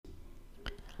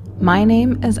My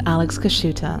name is Alex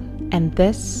Kashuta, and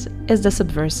this is the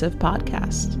Subversive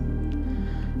Podcast.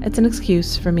 It's an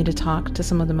excuse for me to talk to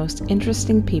some of the most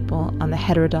interesting people on the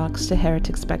heterodox to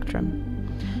heretic spectrum.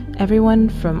 Everyone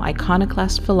from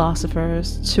iconoclast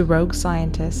philosophers to rogue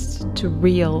scientists to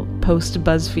real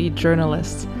post-BuzzFeed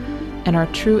journalists and our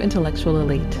true intellectual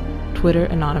elite, Twitter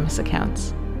anonymous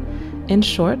accounts. In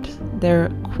short, they're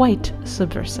quite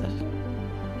subversive.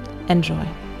 Enjoy.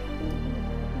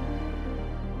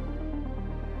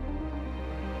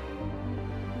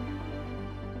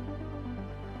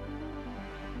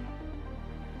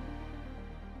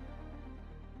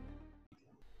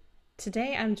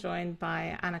 Today I'm joined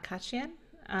by Anna Khachiyan.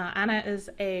 Anna is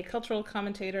a cultural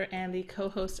commentator and the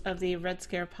co-host of the Red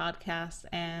Scare podcast,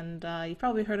 and you've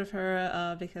probably heard of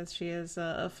her because she is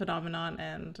a phenomenon,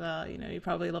 and you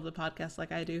probably love the podcast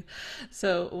like I do.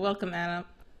 So welcome, Anna.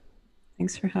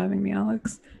 Thanks for having me,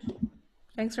 Alex.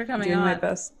 Thanks for coming Doing on. my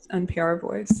best NPR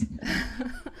voice.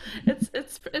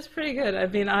 It's pretty good. I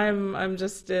mean, I'm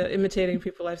just imitating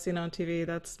people I've seen on TV.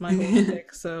 That's my whole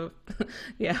shtick. So,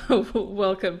 yeah,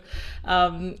 welcome.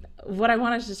 What I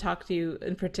wanted to talk to you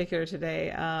in particular today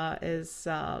is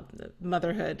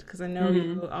motherhood, because I know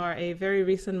you are a very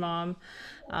recent mom.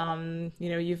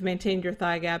 You've maintained your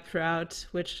thigh gap throughout,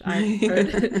 which I've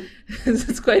heard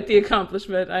is quite the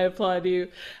accomplishment. I applaud you.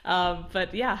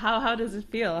 But yeah, how does it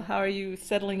feel? How are you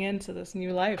settling into this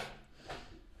new life?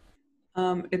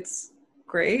 It's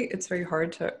great. It's very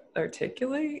hard to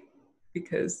articulate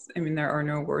because, I mean, there are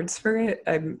no words for it.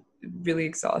 I'm really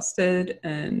exhausted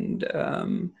and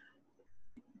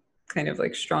kind of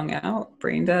like strung out,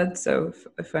 brain dead. So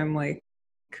if I'm like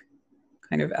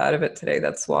kind of out of it today,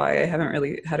 that's why I haven't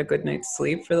really had a good night's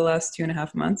sleep for the last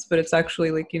 2.5 months. But it's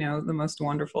actually like, the most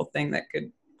wonderful thing that could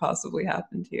possibly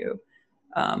happen to you.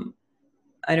 Um,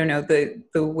 I don't know,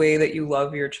 the way that you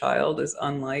love your child is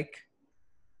unlike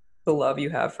the love you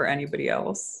have for anybody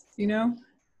else,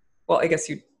 Well, I guess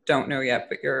you don't know yet,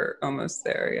 but you're almost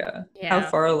there, yeah. How Yeah.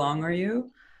 far along are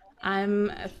you? I'm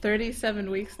at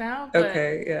 37 weeks now, but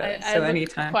Okay, yeah. I So look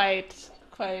anytime. quite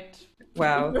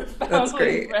Wow, that's profoundly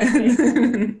great.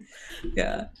 pregnant.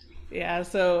 Yeah. Yeah,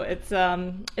 so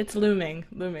it's looming.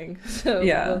 So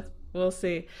Yeah. we'll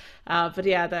see. But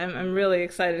yeah, I'm really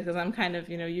excited because I'm kind of,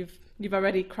 you've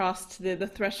already crossed the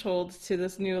threshold to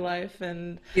this new life,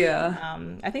 and Yeah.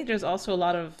 I think there's also a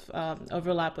lot of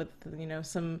overlap with,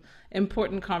 some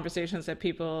important conversations that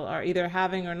people are either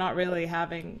having or not really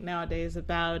having nowadays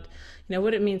about,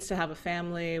 what it means to have a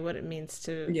family, what it means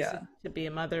Yeah. to be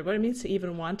a mother, what it means to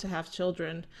even want to have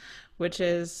children, which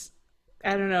is,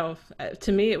 I don't know.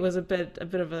 To me, it was a bit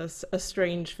of a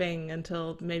strange thing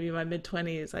until maybe my mid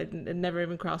 20s. It never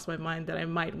even crossed my mind that I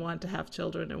might want to have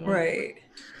children at one point. Right.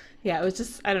 Yeah, it was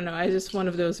just, I don't know. I just one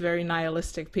of those very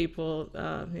nihilistic people,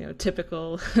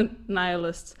 typical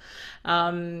nihilists.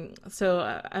 I'm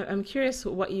curious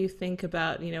what you think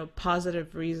about,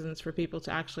 positive reasons for people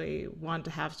to actually want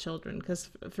to have children.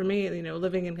 Because for me,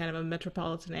 living in kind of a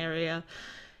metropolitan area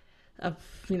of,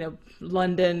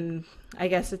 London, I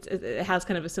guess it has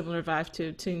kind of a similar vibe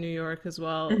to New York as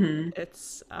well. Hmm.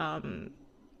 It's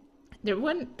there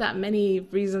weren't that many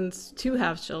reasons to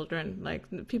have children. Like,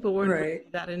 people weren't really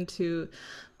Right. that into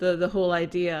the whole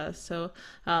idea. So,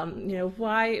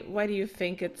 why do you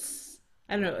think it's,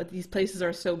 I don't know, these places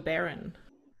are so barren?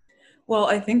 Well,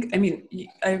 I mean,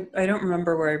 I don't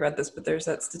remember where I read this, but there's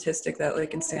that statistic that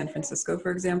like in San Francisco,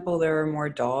 for example, there are more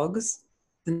dogs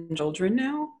than children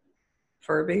now.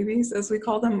 Fur babies, as we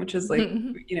call them, which is like,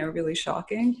 really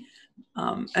shocking.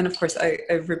 And of course,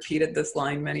 I've repeated this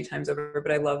line many times over,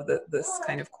 but I love this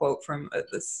kind of quote from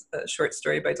this short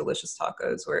story by Delicious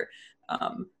Tacos, where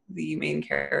the main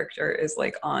character is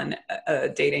like on a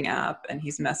dating app and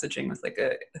he's messaging with like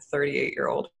a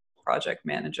 38-year-old project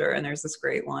manager. And there's this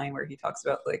great line where he talks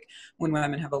about like when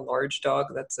women have a large dog,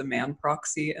 that's a man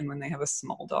proxy. And when they have a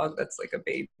small dog, that's like a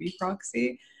baby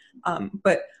proxy.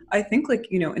 But I think like,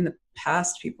 in the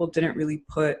past, people didn't really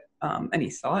put any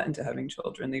thought into having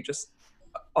children. They just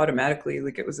automatically,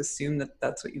 like it was assumed that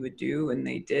that's what you would do, and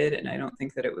they did. And I don't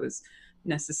think that it was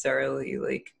necessarily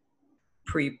like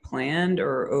pre-planned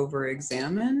or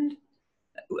over-examined.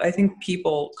 I think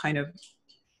people kind of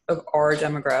our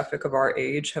demographic, of our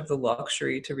age, have the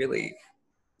luxury to really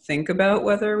think about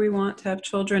whether we want to have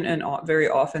children, and very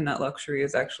often that luxury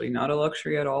is actually not a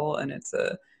luxury at all, and it's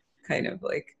a kind of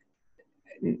like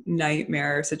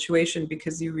nightmare situation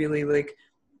because you really like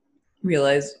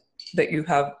realize that you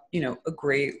have a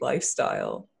great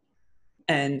lifestyle,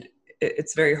 and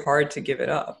it's very hard to give it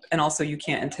up, and also you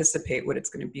can't anticipate what it's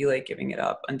going to be like giving it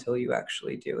up until you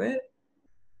actually do it.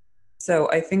 So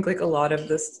I think like a lot of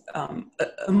this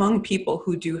among people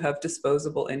who do have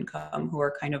disposable income, who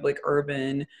are kind of like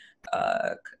urban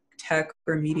uh, tech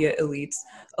or media elites,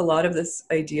 a lot of this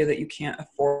idea that you can't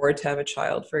afford to have a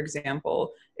child, for example,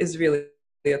 is really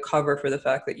a cover for the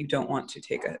fact that you don't want to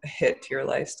take a hit to your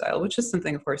lifestyle, which is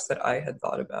something, of course, that I had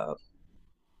thought about.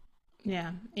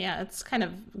 Yeah, yeah, it's kind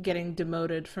of getting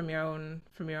demoted from your own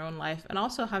life, and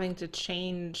also having to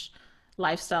change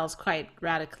lifestyles quite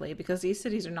radically because these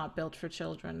cities are not built for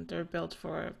children. They're built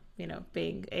for,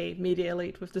 being a media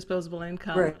elite with disposable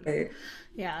income. Right.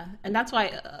 Yeah, and that's why,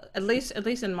 at least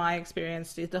in my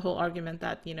experience, the whole argument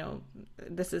that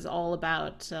this is all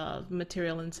about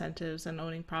material incentives and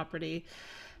owning property.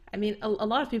 I mean, a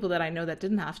lot of people that I know that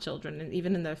didn't have children, and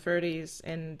even in their 30s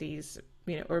in these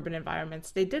urban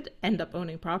environments, they did end up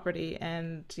owning property,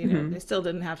 and they Hmm. still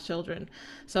didn't have children.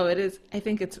 So it is. I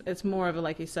think it's more of a,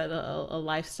 like you said, a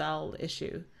lifestyle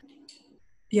issue.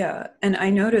 Yeah, and I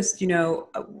noticed,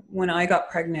 when I got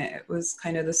pregnant, it was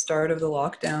kind of the start of the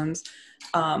lockdowns.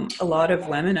 A lot of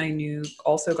women I knew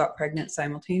also got pregnant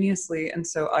simultaneously, and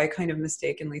so I kind of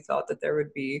mistakenly thought that there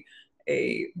would be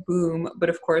a boom. But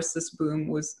of course, this boom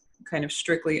was kind of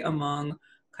strictly among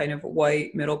kind of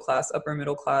white, middle class, upper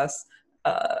middle class,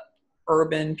 uh,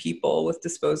 urban people with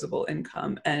disposable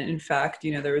income. And in fact,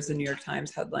 there was a New York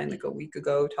Times headline like a week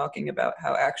ago talking about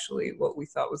how actually what we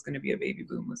thought was going to be a baby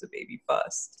boom was a baby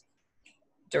bust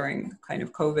during kind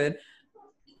of COVID.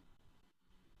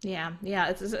 Yeah, yeah,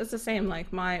 it's the same.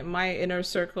 Like my inner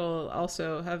circle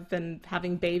also have been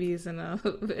having babies in a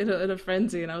in a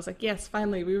frenzy, and I was like, yes,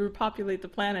 finally we repopulate the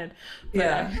planet. But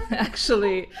Yeah.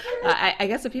 actually, I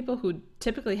guess the people who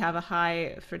typically have a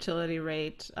high fertility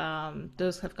rate,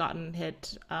 those have gotten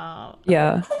hit a bit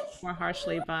Yeah. more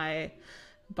harshly by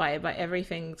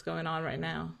everything that's going on right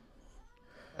now.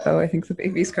 Oh, I think the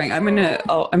baby's crying. I'm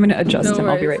gonna adjust No him.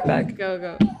 I'll be worries, right back. go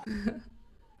go.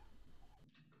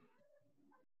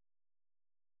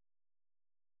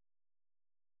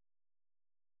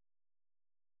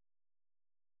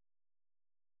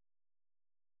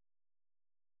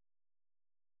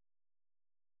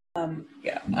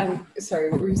 Yeah, I'm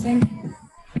sorry, what were you saying?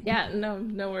 Yeah,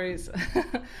 no worries.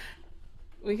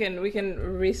 We can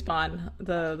respawn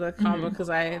the combo Mhm. because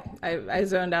I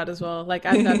zoned out as well. Like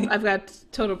I've got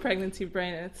total pregnancy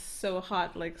brain and it's so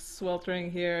hot, like sweltering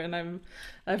here, and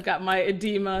I've got my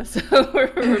edema, so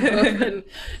we're both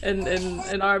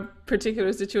in our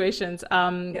particular situations.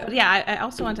 Yeah. But yeah, I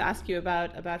also want to ask you about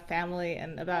family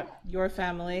and about your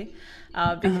family,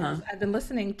 because Uh-huh. I've been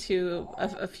listening to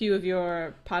a few of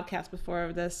your podcasts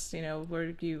before this,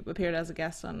 where you appeared as a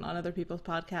guest on other people's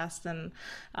podcasts, and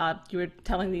you were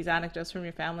telling these anecdotes from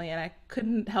your family, and I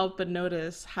couldn't help but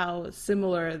notice how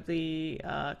similar the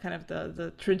kind of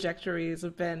the trajectories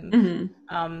have been,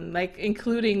 Hmm. like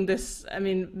including this. I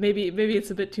mean, maybe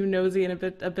it's a bit too nosy and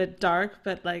a bit dark,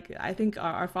 but like I think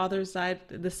our fathers died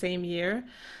the same year,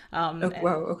 Oh, and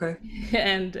wow, okay.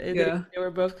 and Yeah. they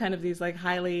were both kind of these like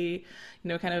highly,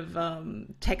 kind of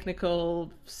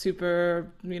technical,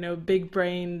 super, big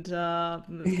brained,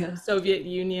 kind of Yeah. Soviet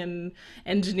Union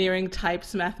engineering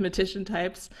types, mathematician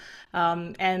types.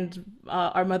 And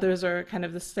our mothers are kind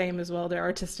of the same as well. They're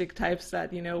artistic types that,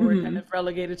 were kind Hmm. of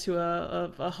relegated to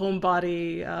a homebody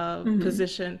Hmm.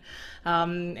 position.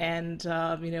 And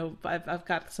I've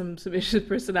got some issues,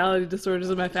 personality disorders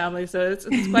in my family, so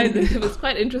it's quite it was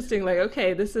quite interesting. Like,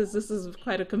 okay, this is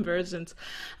quite a convergence,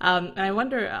 and I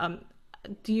wonder,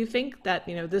 do you think that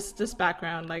this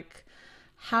background, like,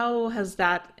 how has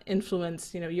that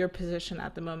influenced your position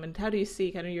at the moment? How do you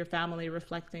see kind of your family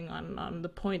reflecting on the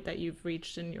point that you've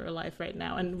reached in your life right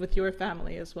now, and with your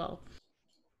family as well?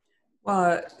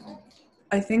 Well,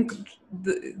 I think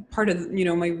the part of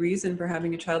my reason for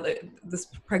having a child, this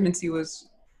pregnancy was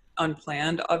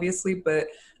unplanned, obviously, but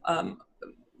um,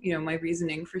 my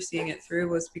reasoning for seeing it through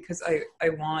was because I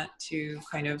want to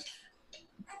kind of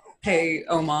pay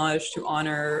homage to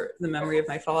honor the memory of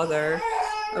my father.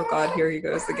 Oh God, here he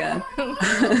goes again.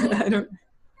 I don't.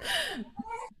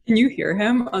 Can you hear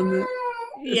him on the? Is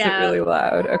it Yeah, really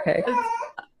loud? Okay. it's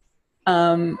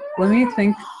Let me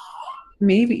think.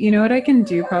 Maybe what I can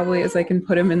do probably is I can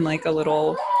put him in like a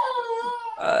little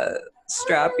uh,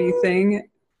 strappy thing,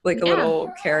 like a yeah,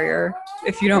 little carrier.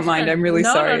 If you for don't mind, sure. I'm really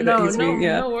No, no, sorry that no, he's no, being,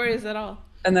 yeah. no worries at all.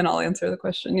 And then I'll answer the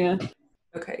question. Yeah.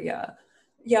 Okay. Yeah.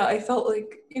 Yeah. I felt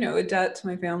like a debt to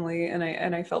my family, and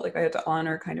I felt like I had to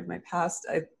honor kind of my past.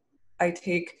 I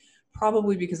take,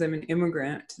 probably because I'm an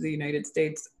immigrant to the United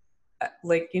States.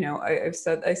 Like I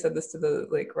said this to the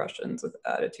like Russians with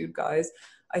attitude guys.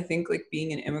 I think like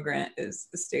being an immigrant is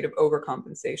the state of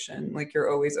overcompensation. Like you're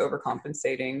always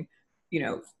overcompensating, you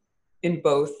know, in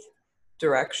both.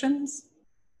 directions.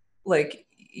 Like,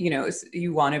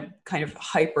 you want to kind of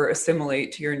hyper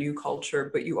assimilate to your new culture,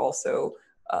 but you also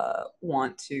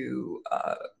want to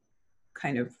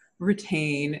kind of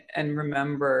retain and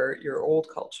remember your old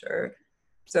culture.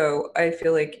 So I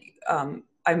feel like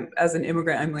I'm, as an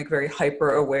immigrant, I'm like very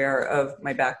hyper aware of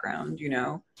my background,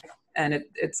 and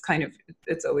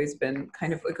it's always been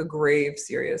kind of like a grave,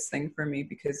 serious thing for me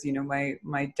because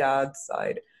my dad's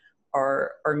side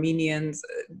are Armenians.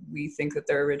 We think that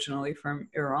they're originally from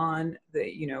Iran.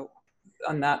 That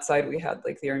on that side we had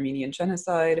like the Armenian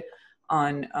genocide.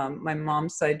 On my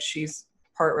mom's side, she's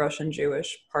part Russian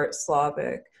Jewish, part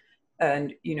Slavic,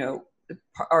 and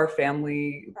part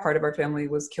of our family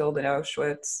was killed in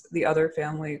Auschwitz. The other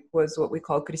family was what we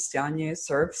call Kristjanie,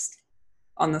 serfs,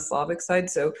 on the Slavic side.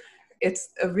 So it's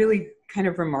a really kind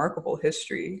of remarkable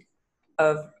history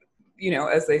of,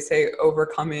 as they say,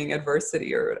 overcoming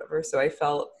adversity or whatever. So I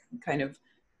felt kind of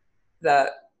that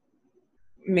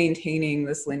maintaining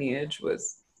this lineage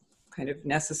was kind of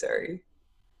necessary.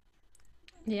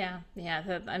 Yeah, yeah.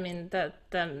 That I mean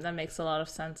that makes a lot of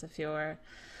sense if you're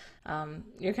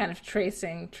kind of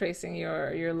tracing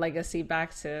your legacy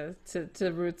back to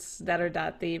roots that are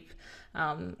that deep.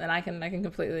 And I can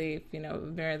completely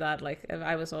mirror that. Like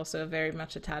I was also very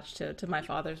much attached to my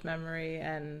father's memory,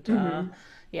 and Mm-hmm.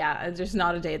 yeah, there's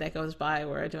not a day that goes by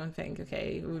where I don't think,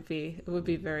 okay, it would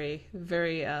be very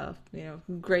very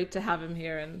great to have him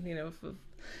here, and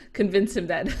convince him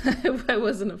that I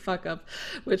wasn't a fuck up,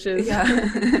 which is Yeah.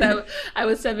 that I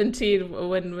was 17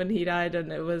 when he died,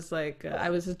 and it was like I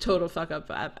was a total fuck up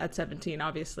at 17,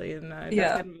 obviously, and that's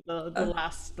Yeah. kind of the Uh,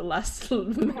 last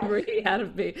memory he had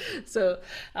of me. So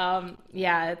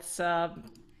yeah,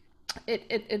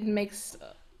 it makes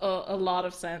a lot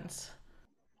of sense.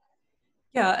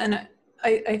 yeah. And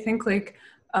I think like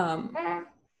um,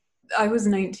 I was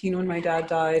 19 when my dad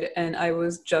died, and I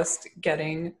was just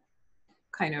getting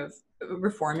kind of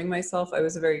reforming myself. I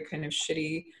was a very kind of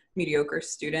shitty, mediocre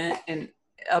student, and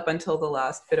up until the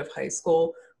last bit of high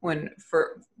school, when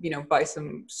by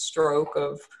some stroke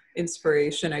of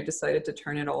inspiration, I decided to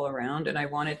turn it all around, and I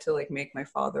wanted to like make my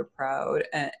father proud.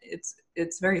 And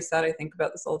it's very sad. I think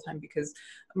about this all the time because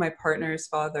my partner's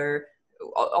father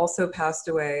also passed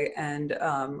away, and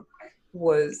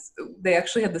was they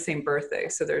actually had the same birthday,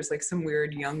 so there's like some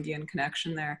weird Jungian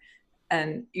connection there.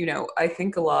 And I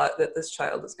think a lot that this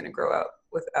child is going to grow up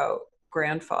without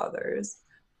grandfathers,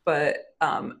 but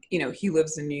he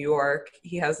lives in New York.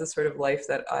 He has this sort of life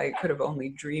that I could have only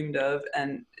dreamed of,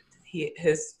 and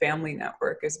his family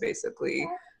network is basically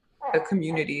a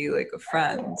community like of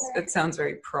friends. It sounds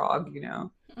very Prague.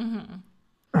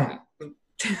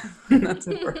 That's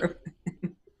a verb.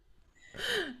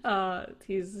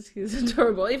 He's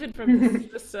adorable, even from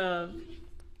this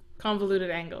convoluted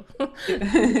angle.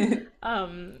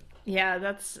 Yeah,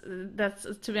 that's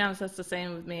to be honest, that's the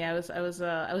same with me. I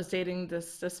was dating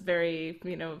this very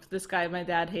this guy my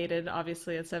dad hated,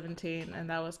 obviously, at 17, and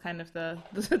that was kind of the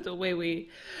way we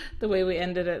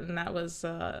ended it, and that was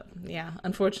yeah,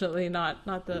 unfortunately not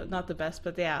the best.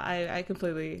 But yeah, I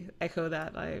completely echo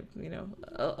that.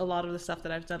 A lot of the stuff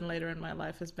that I've done later in my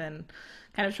life has been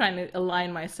kind of trying to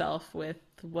align myself with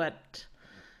what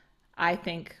I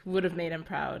think would have made him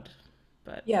proud.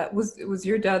 But Yeah, was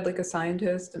your dad like a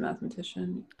scientist, a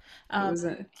mathematician? It um, was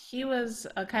a he was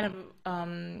a kind of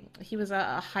he was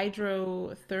a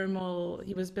hydrothermal.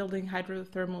 He was building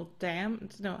hydrothermal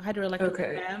dams, no, hydroelectric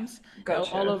okay. dams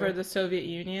Gotcha. all over Okay. the Soviet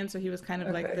Union. So he was kind of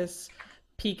like Okay. this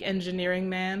peak engineering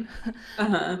man. And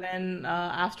Uh-huh. then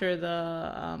after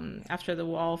the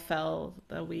wall fell,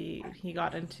 he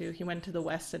got into he went to the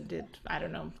West and did, I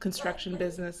don't know, construction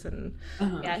business. And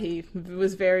Uh-huh. yeah, he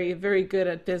was very very good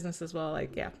at business as well.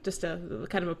 Like, yeah, just a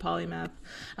kind of a polymath.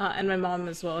 And my mom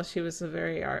as well. She was a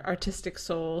very artistic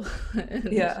soul,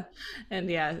 and Yeah.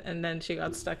 yeah, and then she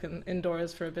got stuck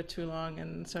indoors for a bit too long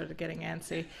and started getting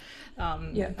antsy.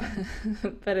 Um, Yeah.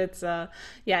 but it's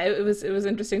yeah, it was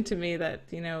interesting to me that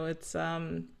it's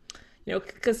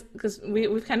because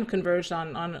we've kind of converged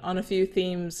on a few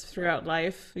themes throughout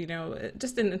life,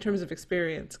 just in terms of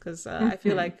experience. Because I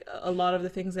feel Hmm. like a lot of the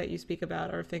things that you speak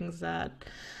about are things that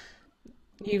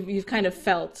you've kind of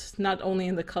felt, not only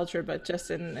in the culture but just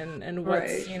in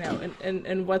what's Right.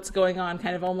 in what's going on,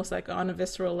 kind of almost like on a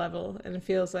visceral level. And it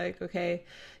feels like, okay,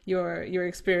 your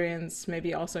experience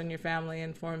maybe also in your family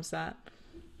informs that.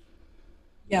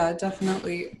 Yeah,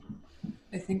 definitely.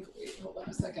 I think, wait, hold on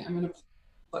a second. I'm gonna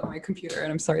plug my computer,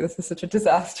 and I'm sorry, this is such a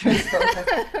disastrous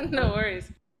phone. No worries.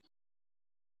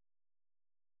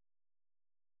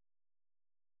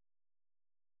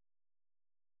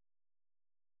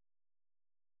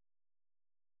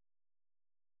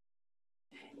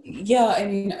 Yeah, I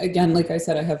mean, again, like I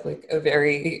said, I have like a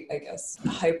very, I guess,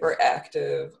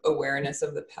 hyperactive awareness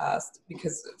of the past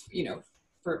because,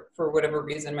 for whatever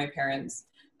reason, my parents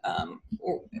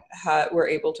were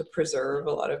able to preserve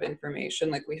a lot of information.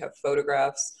 Like we have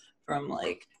photographs from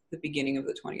like the beginning of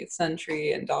the 20th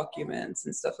century and documents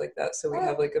and stuff like that. So we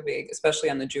have like a big, especially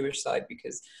on the Jewish side,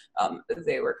 because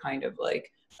they were kind of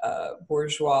like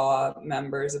bourgeois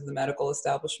members of the medical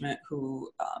establishment who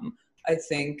I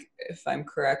think, if I'm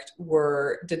correct,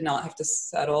 were did not have to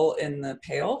settle in the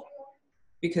Pale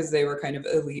because they were kind of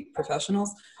elite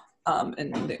professionals,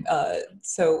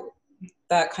 so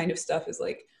that kind of stuff is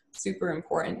like super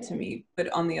important to me.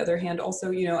 But on the other hand,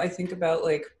 also, I think about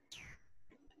like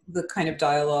the kind of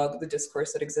dialogue, the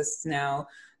discourse that exists now,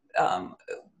 um,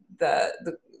 that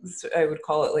the I would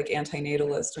call it like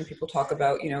antinatalist when people talk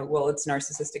about, well, it's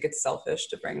narcissistic, it's selfish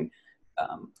to bring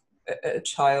um, a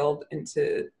child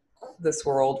into this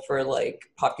world for like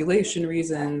population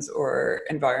reasons or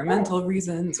environmental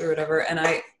reasons or whatever. And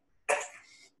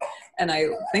I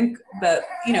think that,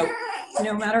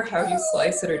 no matter how you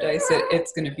slice it or dice it,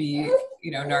 it's going to be,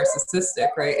 narcissistic,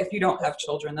 right? If you don't have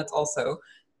children, that's also,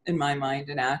 in my mind,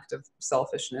 an act of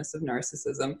selfishness, of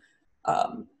narcissism.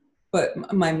 Um,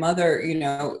 but my mother,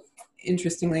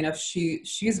 interestingly enough,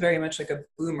 she's very much like a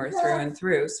boomer through and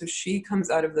through. So she comes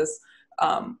out of this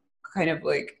kind of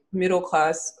like middle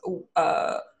class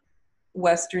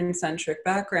Western centric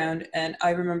background. And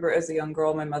I remember as a young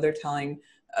girl, my mother telling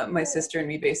my sister and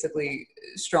me basically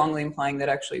strongly implying that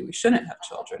actually we shouldn't have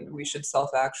children. We should self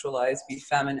actualize, be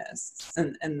feminists,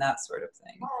 and that sort of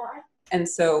thing. And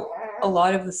so a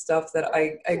lot of the stuff that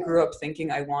I grew up thinking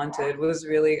I wanted was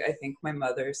really, I think, my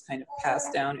mother's kind of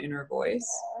passed down inner voice.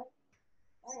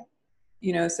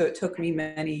 So it took me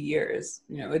many years,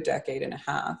 a decade and a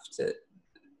half to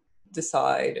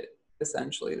decide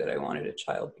essentially that I wanted a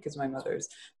child because my mother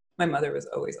was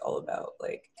always all about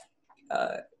like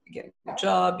uh, getting a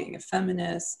job, being a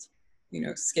feminist,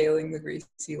 scaling the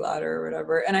greasy ladder or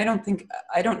whatever. And I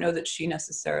don't know that she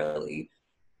necessarily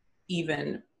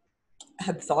even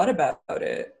had thought about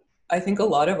it. I think a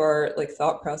lot of our like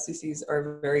thought processes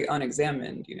are very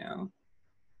unexamined.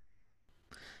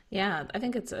 Yeah, I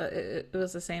think it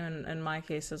was the same in my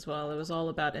case as well. It was all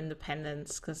about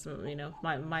independence because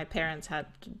my parents had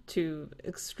two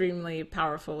extremely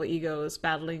powerful egos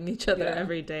battling each other Yeah.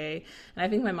 every day, and I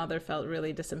think my mother felt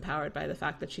really disempowered by the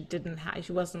fact that she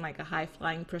wasn't like a high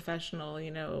flying professional,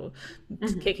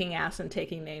 Mm-hmm. kicking ass and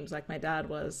taking names like my dad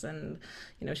was, and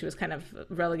she was kind of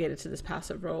relegated to this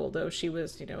passive role, though she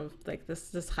was like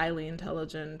this highly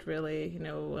intelligent, really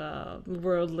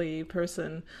worldly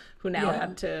person who now Yeah.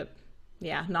 had to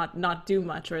not do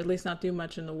much, or at least not do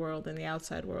much in the world, in the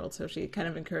outside world. So she kind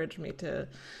of encouraged me to,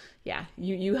 yeah,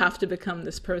 you have to become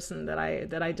this person that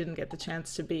I didn't get the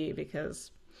chance to be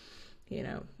because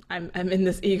I'm in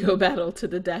this ego battle to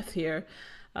the death here.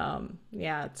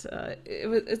 Yeah, it's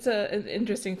an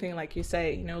interesting thing, like you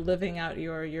say, living out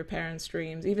your parents'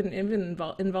 dreams, even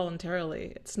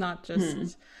involuntarily. It's not Mm-hmm.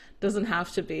 just doesn't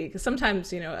have to be, because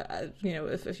sometimes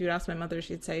if you'd ask my mother,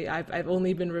 she'd say I've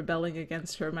only been rebelling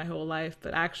against her my whole life,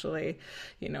 but actually,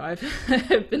 I've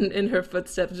I've been in her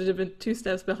footsteps. I've been two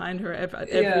steps behind her at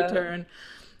every Yeah. turn.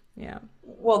 Yeah.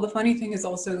 Well, the funny thing is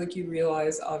also like you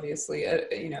realize, obviously,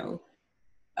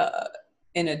 uh,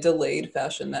 in a delayed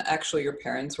fashion, that actually your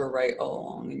parents were right all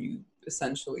along, and you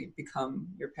essentially become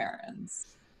your parents.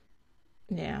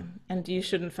 Yeah, and you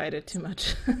shouldn't fight it too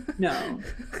much No.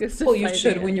 because if Well, you fighting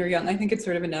should it. when you're young. I think it's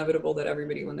sort of inevitable that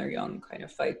everybody, when they're young, kind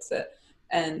of fights it.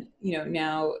 And,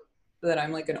 now that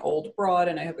I'm like an old broad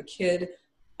and I have a kid,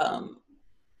 um,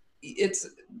 it's,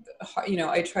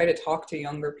 I try to talk to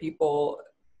younger people,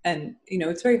 and,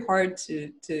 it's very hard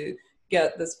to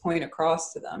get this point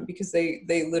across to them because they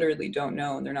literally don't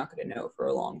know, and they're not going to know for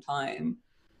a long time.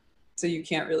 So you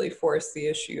can't really force the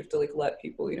issue. You have to like let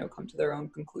people, come to their own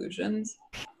conclusions.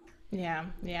 Yeah,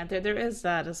 yeah, there is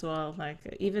that as well. Like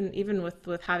even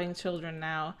with having children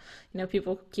now,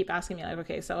 people keep asking me like,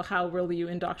 okay, so how will you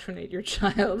indoctrinate your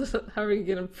child? How are you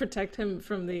going to protect him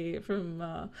from the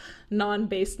from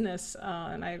non-baseness?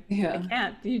 And I Yeah.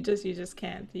 can't. You just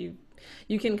can't.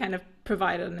 You can kind of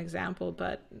provide an example,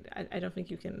 but I don't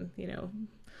think you can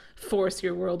force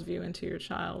your worldview into your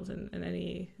child in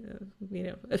any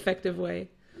effective way.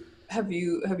 Have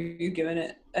you given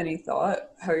it any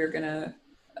thought how you're gonna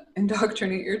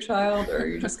indoctrinate your child, or are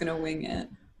you just gonna wing it?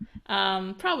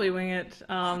 Probably wing it.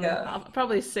 Yeah. I'll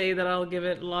probably say that I'll give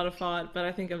it a lot of thought, but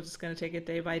I think I'm just going to take it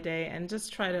day by day and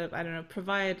just try to, I don't know,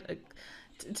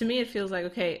 to me it feels like,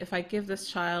 okay, if I give this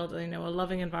child, a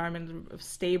loving environment,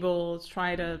 stable,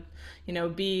 try to,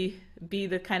 be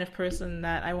the kind of person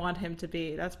that I want him to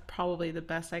be, that's probably the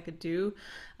best I could do.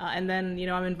 And then,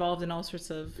 I'm involved in all sorts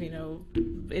of,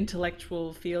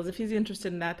 intellectual fields. If he's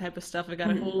interested in that type of stuff, I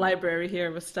got a whole Mhm. library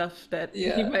here with stuff that you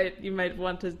Yeah. might you might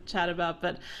want to chat about.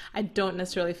 But I don't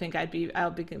necessarily think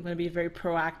I'll be going to be very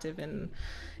proactive in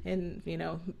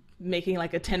making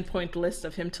like a 10-point list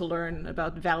of him to learn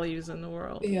about values in the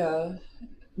world. Yeah.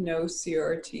 No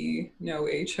CRT, no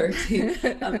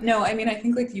HRT. No, I mean, I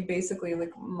think like you basically,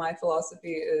 like my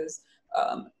philosophy is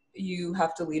you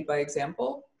have to lead by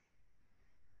example.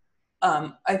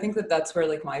 I think that that's where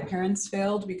like my parents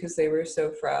failed because they were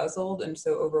so frazzled and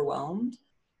so overwhelmed,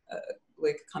 uh,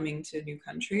 like coming to a new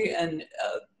country. And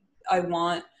I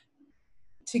want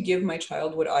to give my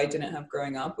child what I didn't have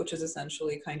growing up, which is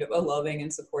essentially kind of a loving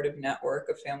and supportive network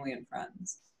of family and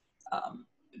friends. Um,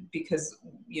 because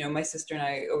my sister and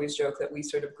I always joke that we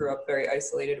sort of grew up very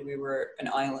isolated. We were an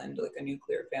island, like a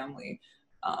nuclear family,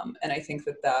 and I think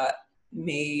that that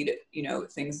made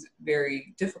things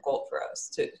very difficult for us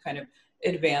to kind of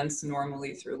advance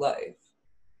normally through life.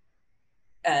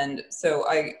 And so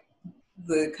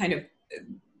the kind of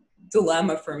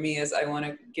dilemma for me is I want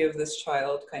to give this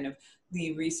child kind of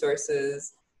the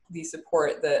resources, the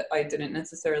support that I didn't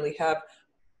necessarily have.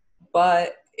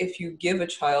 But if you give a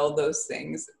child those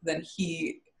things, then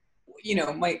he,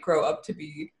 might grow up to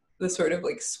be the sort of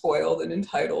like spoiled and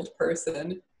entitled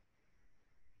person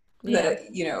Yeah.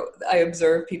 that, I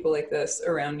observe people like this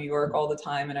around New York all the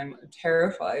time. And I'm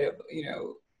terrified of,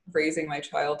 raising my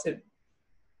child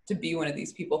to be one of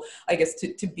these people, I guess,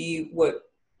 to be what,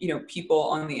 people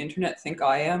on the internet think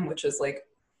I am, which is like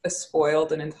a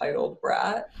spoiled and entitled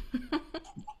brat.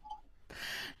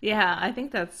 Yeah, I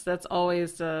think that's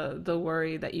always the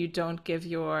worry, that you don't give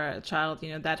your child,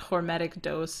 that hormetic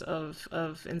dose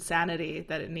of insanity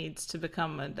that it needs to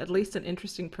become at least an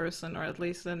interesting person, or at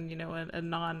least a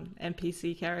non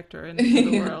NPC character in the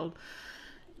Yeah. world.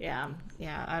 Yeah,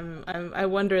 yeah, I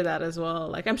wonder that as well.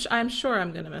 Like I'm sure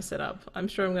I'm gonna mess it up. I'm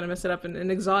sure I'm gonna mess it up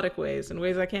in exotic ways, in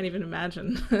ways I can't even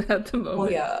imagine at the Well,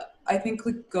 moment. yeah, I think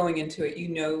like going into it,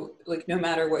 like no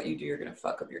matter what you do, you're gonna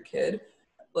fuck up your kid.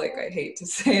 Like I hate to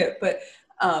say it, but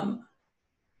um,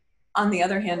 on the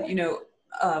other hand,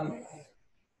 um,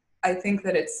 I think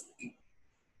that it's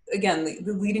again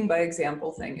the leading by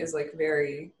example thing is like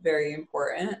very very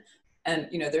important. And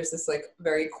there's this like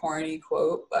very corny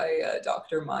quote by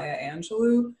Dr. Maya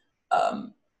Angelou,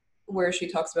 um, where she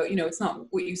talks about it's not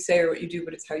what you say or what you do,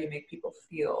 but it's how you make people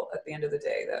feel at the end of the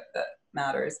day that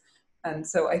matters. And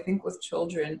so I think with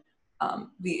children,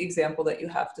 the example that you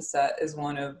have to set is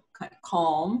one of kind of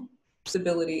calm,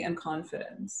 stability, and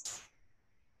confidence.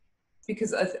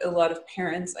 Because a lot of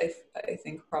parents, I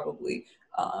think probably,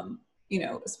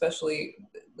 especially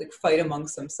like fight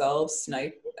amongst themselves,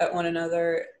 snipe at one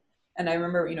another. And I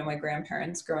remember, my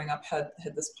grandparents growing up had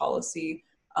this policy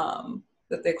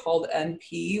that they called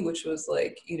NP, which was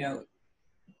like,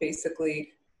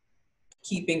 basically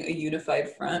keeping a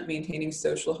unified front, maintaining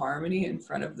social harmony in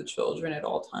front of the children at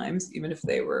all times, even if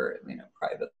they were,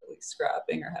 privately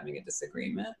scrapping or having a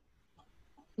disagreement.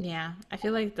 Yeah, I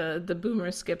feel like the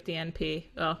boomers skipped the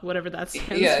NP, whatever that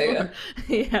stands Yeah, for.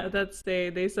 yeah, Yeah, that's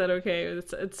they said, okay,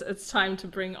 it's time to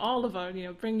bring all of our,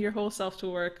 bring your whole self to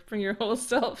work, bring your whole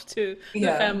self to the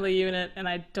yeah. family unit, and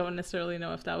I don't necessarily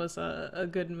know if that was a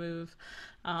good move.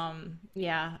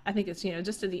 Yeah, I think it's,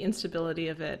 just the instability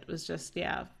of it was just,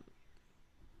 yeah,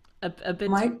 a bit too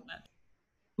My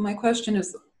my question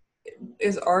is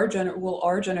will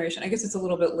our generation, I guess it's a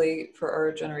little bit late for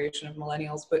our generation of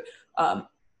millennials, but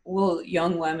will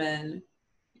young women,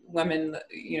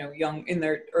 young in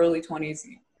their early 20s,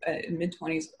 mid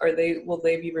 20s, will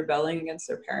they be rebelling against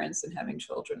their parents and having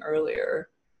children earlier?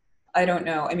 I don't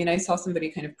know. I mean, I saw somebody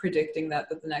kind of predicting that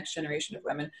the next generation of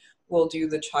women will do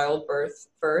the childbirth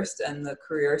first and the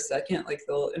career second, like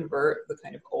they'll invert the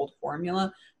kind of old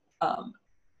formula. um,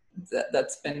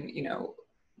 that's been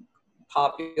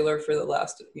popular for the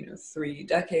last 3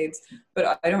 decades,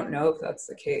 but I don't know if that's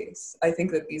the case. I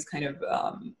think that these kind of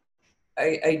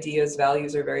ideas,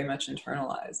 values are very much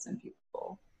internalized in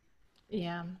people.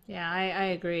 Yeah, yeah, I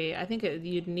agree. I think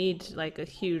you'd need like a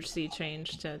huge sea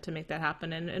change to make that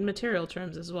happen in material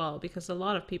terms as well, because a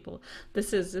lot of people,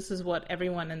 this is what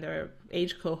everyone in their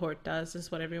age cohort does. This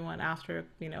is what everyone after,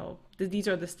 these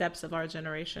are the steps of our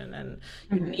generation, and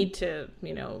you Mm-hmm. need to,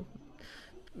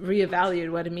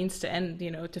 reevaluate what it means to end,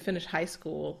 to finish high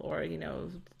school, or,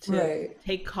 to Right.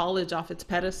 take college off its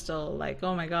pedestal. Like,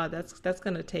 oh my God, that's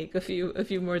going to take a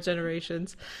few more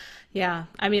generations. Yeah,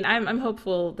 I mean, I'm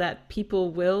hopeful that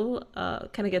people will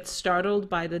kind of get startled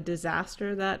by the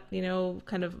disaster that,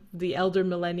 kind of the elder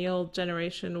millennial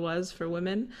generation was for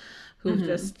women, who've Hmm.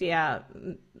 just, yeah,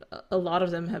 a lot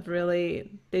of them have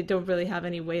really, they don't really have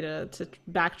any way to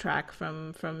backtrack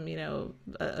from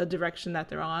a direction that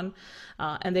they're on,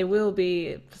 and they will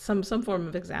be some form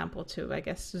of example to, I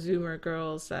guess, Zoomer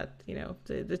girls, that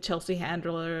the Chelsea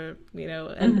Handler,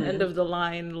 end Hmm. of the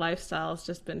line lifestyle has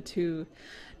just been too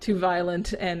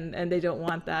violent, and they don't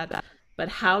want that. But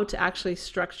how to actually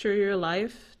structure your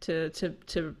life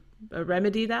to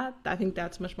remedy that, I think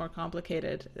that's much more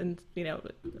complicated. And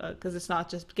because it's not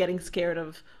just getting scared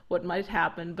of what might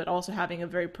happen, but also having a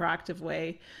very proactive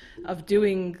way of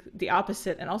doing the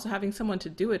opposite, and also having someone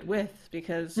to do it with.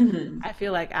 Because Hmm. I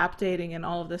feel like app dating and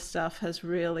all of this stuff has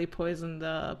really poisoned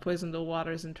the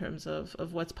waters in terms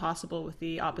of what's possible with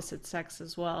the opposite sex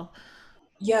as well.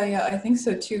 Yeah, yeah, I think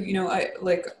so too. I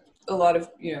like a lot of,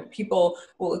 people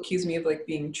will accuse me of like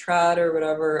being trad or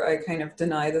whatever. I kind of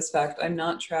deny this fact. I'm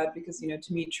not trad because,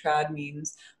 to me, trad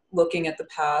means looking at the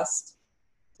past,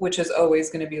 which is always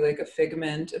going to be like a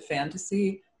figment, a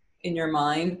fantasy in your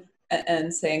mind,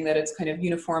 and saying that it's kind of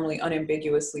uniformly,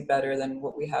 unambiguously better than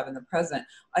what we have in the present.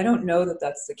 I don't know that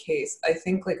that's the case. I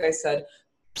think, like I said,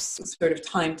 sort of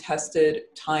time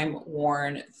tested, time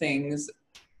worn things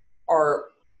are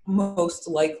most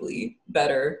likely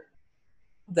better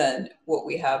than what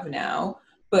we have now.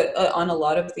 But on a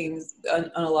lot of things, on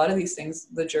a lot of these things,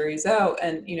 the jury's out,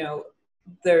 and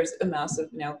there's a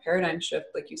massive now paradigm shift.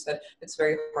 Like you said, it's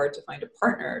very hard to find a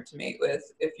partner to mate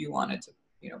with if you wanted to,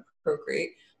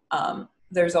 procreate.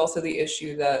 There's also the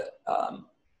issue that,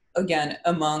 again,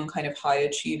 among kind of high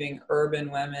achieving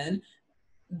urban women,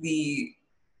 the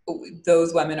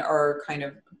those women are kind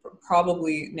of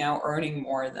probably now earning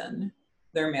more than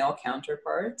their male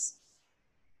counterparts.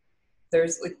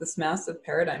 There's like this massive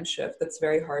paradigm shift that's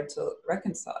very hard to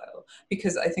reconcile,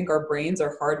 because I think our brains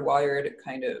are hardwired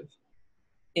kind of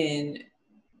in,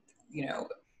 you know,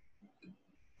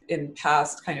 in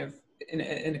past kind of, in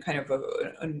a kind of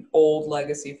an old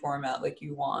legacy format. Like,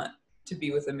 you want to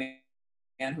be with a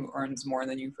man who earns more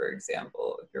than you, for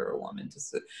example, if you're a woman,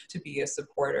 to be a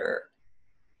supporter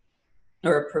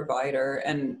or a provider,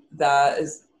 and that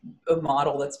is a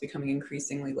model that's becoming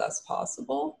increasingly less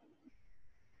possible.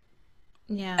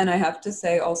 Yeah. And I have to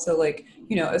say also, like,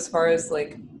 as far as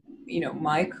like,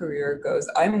 my career goes,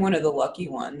 I'm one of the lucky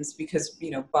ones because,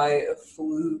 by a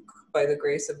fluke, by the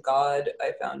grace of God,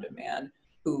 I found a man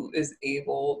who is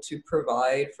able to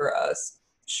provide for us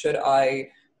should I,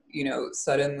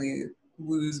 suddenly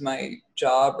lose my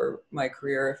job or my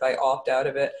career if I opt out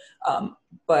of it.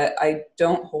 But I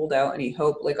don't hold out any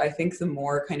hope. Like, I think the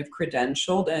more kind of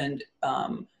credentialed and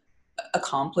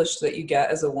accomplished that you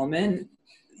get as a woman,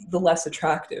 the less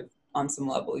attractive on some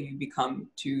level you become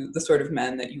to the sort of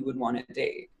men that you would want to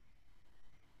date.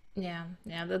 Yeah,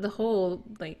 yeah. The whole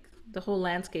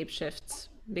landscape shifts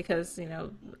because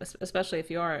especially if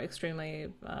you are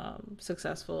extremely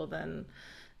successful, then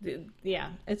yeah,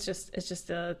 it's just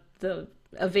the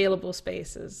available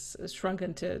space is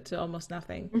shrunken to almost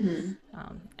nothing.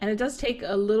 Mm-hmm. And it does take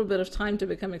a little bit of time to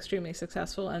become extremely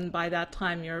successful. And by that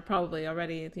time, you're probably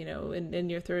already, in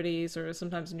your 30s or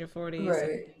sometimes in your 40s, and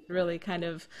Right. really kind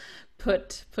of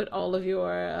put all of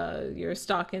your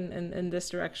stock in this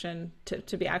direction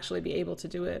to be able to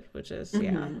do it, which is,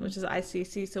 yeah, Mm-hmm. which is, I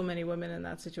see so many women in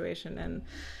that situation, and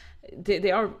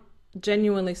they are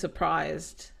genuinely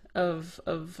surprised of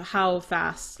how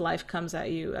fast life comes at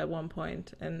you at one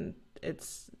point, and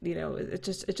it's it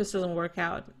just doesn't work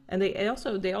out. And they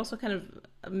also kind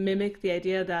of mimic the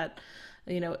idea that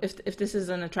if this is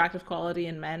an attractive quality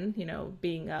in men,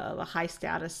 being a high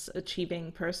status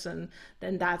achieving person,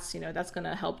 then that's going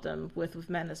to help them with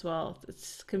men as well.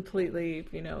 It's completely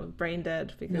brain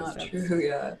dead, because Not that's, true.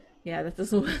 Yeah. yeah, that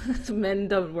doesn't men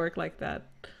don't work like that.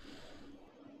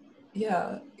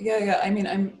 Yeah. Yeah. Yeah. I mean,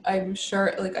 I'm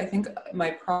sure. Like, I think my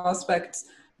prospects,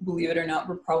 believe it or not,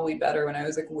 were probably better when I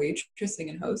was like waitressing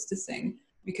and hostessing,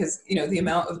 because the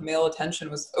amount of male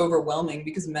attention was overwhelming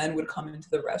because men would come into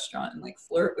the restaurant and like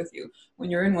flirt with you.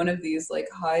 When you're in one of these like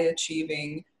high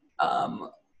achieving, um,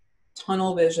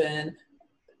 tunnel vision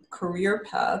career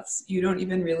paths, you don't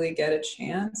even really get a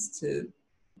chance to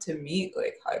meet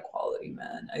like high quality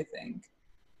men, I think.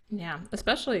 Yeah,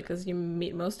 especially because you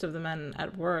meet most of the men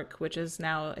at work, which is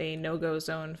now a no-go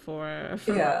zone for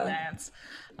Yeah, romance.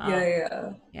 yeah, Um,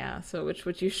 yeah. yeah, so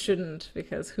which you shouldn't,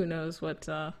 because who knows what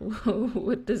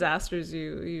what disasters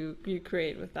you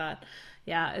create with that.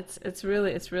 Yeah, it's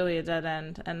really a dead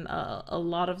end, and a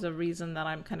lot of the reason that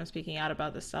I'm kind of speaking out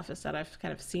about this stuff is that I've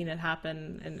kind of seen it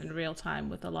happen in real time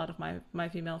with a lot of my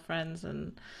female friends,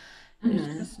 and it's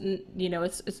Hmm.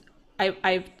 just, it's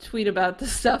I tweet about the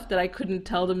stuff that I couldn't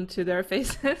tell them to their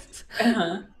faces.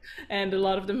 Uh-huh. And a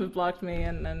lot of them have blocked me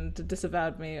and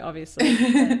disavowed me, obviously,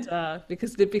 but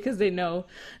because they know.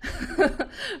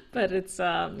 But it's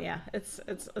yeah,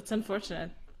 it's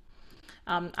unfortunate.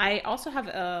 I also have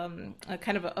a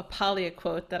kind of a Palia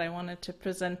quote that I wanted to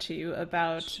present to you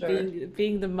about Sure.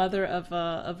 being the mother of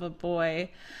a boy,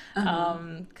 Uh-huh.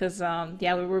 because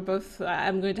yeah, we were both.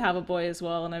 I'm going to have a boy as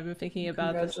well, and I've been thinking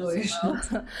about this as well.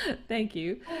 Congratulations. Thank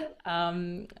you.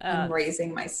 Um, I'm uh,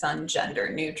 raising my son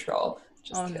gender neutral.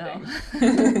 oh Just no.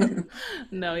 kidding.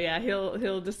 No, yeah,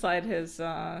 he'll decide his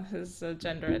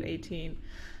gender at 18.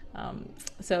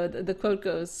 So the quote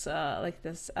goes like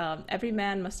this: "Every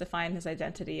man must define his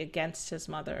identity against his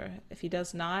mother. If he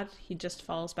does not, he just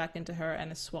falls back into her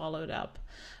and is swallowed up,"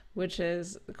 which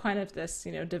is kind of this,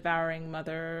 devouring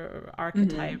mother Hmm.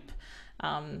 archetype.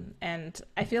 And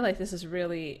I feel like this is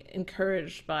really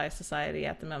encouraged by society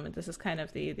at the moment. This is kind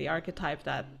of the archetype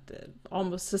that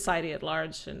almost society at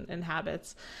large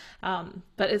inhabits.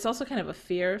 But it's also kind of a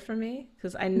fear for me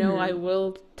because I know I Hmm.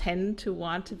 will tend to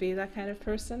want to be that kind of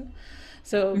person.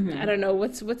 So I Hmm. don't know.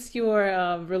 What's your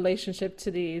relationship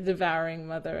to the devouring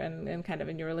mother, and kind of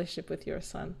in your relationship with your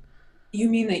son? You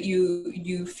mean that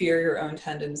you fear your own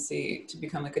tendency to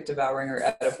become like a devouring or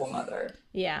edible mother?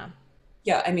 Yeah.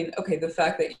 Yeah, I mean, okay, the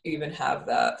fact that you even have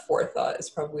that forethought is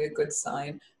probably a good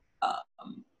sign.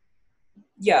 Um,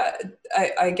 yeah,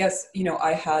 I guess,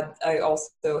 I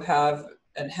also have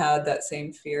and had that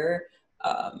same fear.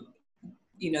 Um,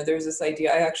 there's this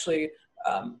idea. I actually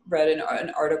read an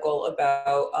article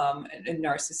about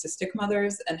narcissistic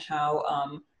mothers and how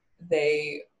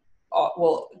they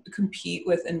will compete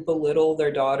with and belittle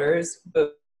their daughters,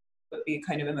 but be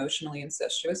kind of emotionally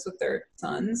incestuous with their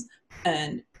sons.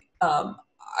 And um,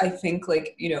 I think,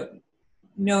 like,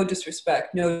 no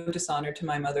disrespect, no dishonor to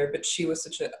my mother, but she was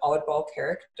such an oddball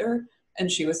character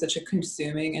and she was such a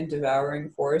consuming and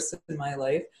devouring force in my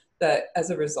life that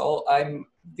as a result, I'm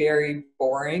very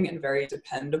boring and very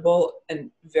dependable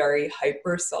and very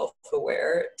hyper self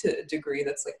aware to a degree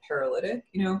that's like paralytic,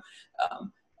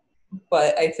 Um,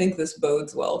 but I think this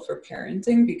bodes well for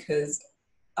parenting because,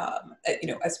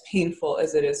 as painful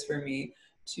as it is for me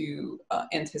to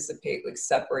anticipate like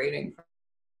separating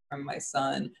from my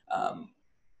son,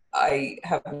 I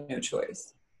have no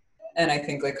choice. And I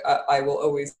think like I will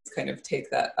always kind of take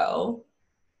that L.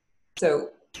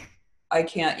 So I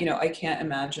can't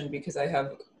imagine because I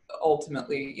have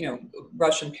ultimately,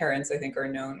 Russian parents I think are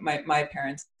known, my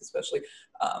parents especially,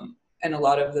 and a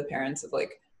lot of the parents of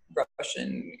like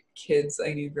Russian kids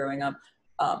I knew growing up,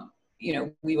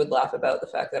 we would laugh about the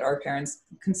fact that our parents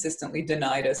consistently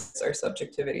denied us our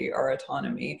subjectivity, our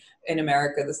autonomy. In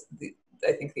America,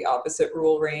 I think the opposite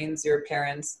rule reigns. Your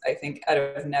parents, I think, out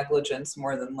of negligence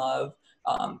more than love,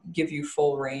 give you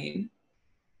full reign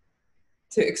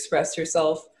to express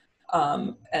yourself,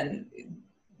 and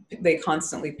they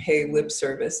constantly pay lip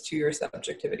service to your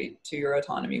subjectivity, to your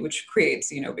autonomy, which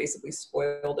creates, basically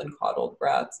spoiled and coddled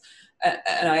brats.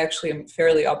 And I actually am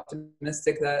fairly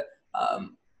optimistic that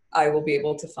I will be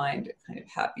able to find a kind of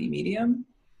happy medium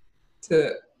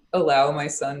to allow my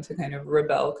son to kind of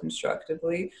rebel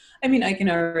constructively. I mean, I can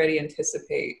already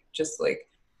anticipate just like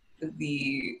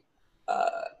the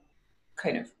uh,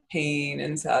 kind of pain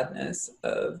and sadness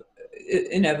of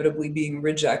inevitably being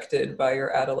rejected by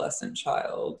your adolescent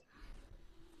child,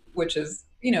 which is,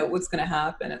 what's going to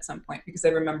happen at some point. Because I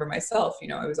remember myself,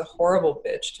 I was a horrible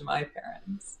bitch to my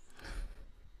parents.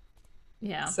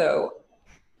 Yeah. So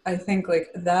I think like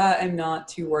that I'm not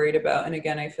too worried about. And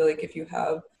again, I feel like if you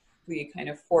have the kind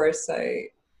of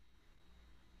foresight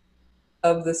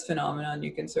of this phenomenon,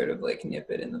 you can sort of like nip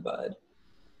it in the bud.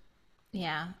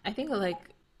 Yeah, I think like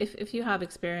if you have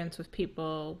experience with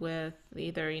people with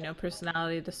either,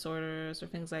 personality disorders or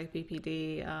things like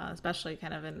BPD, especially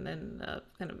kind of in a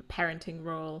kind of parenting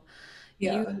role,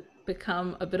 you Yeah.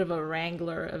 become a bit of a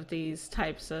wrangler of these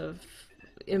types of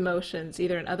emotions,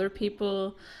 either in other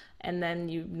people and then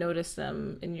you notice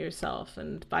them in yourself.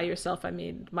 And by yourself, I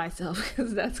mean myself,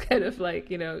 because that's kind of like,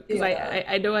 because Yeah.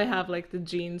 I know I have like the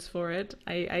genes for it.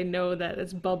 I know that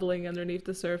it's bubbling underneath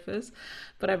the surface,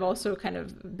 but I've also kind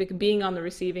of being on the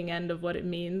receiving end of what it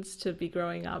means to be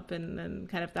growing up and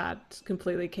kind of that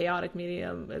completely chaotic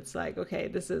medium. It's like, okay,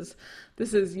 this is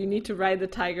you need to ride the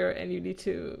tiger, and you need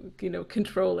to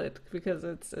control it, because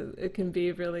it can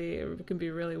be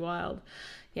really wild.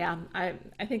 Yeah,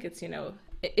 I think it's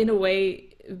in a way,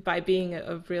 by being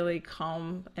a really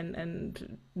calm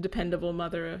and dependable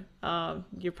mother,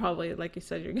 you're probably, like you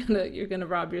said, you're gonna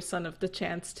rob your son of the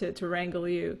chance to wrangle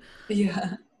you.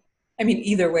 Yeah. I mean,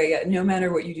 either way, yeah, no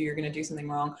matter what you do, you're going to do something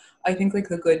wrong. I think like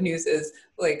the good news is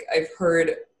like I've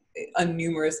heard on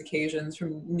numerous occasions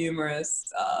from numerous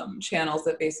channels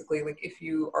that basically like if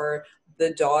you are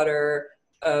the daughter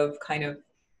of kind of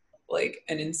like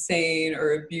an insane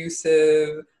or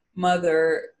abusive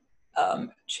mother,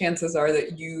 chances are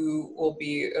that you will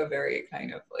be a very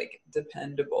kind of like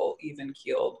dependable, even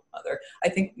keeled mother. I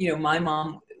think, my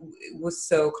mom was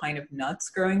so kind of nuts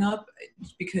growing up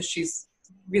because she's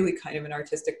really kind of an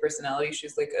artistic personality.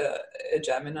 She's like a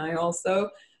Gemini also.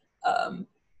 Um,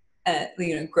 and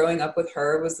growing up with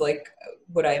her was like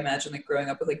what I imagine like growing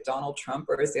up with like Donald Trump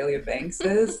or Azalea Banks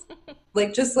is,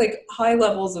 like just like high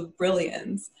levels of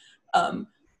brilliance. um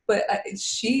but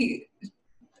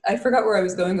I forgot where I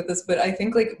was going with this, but I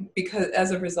think like because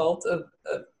as a result of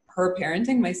her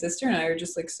parenting, my sister and I are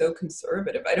just like so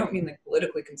conservative. I don't mean like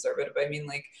politically conservative, I mean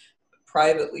like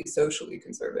privately socially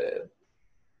conservative.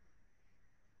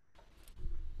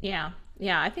 Yeah,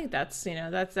 yeah, I think that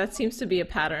seems to be a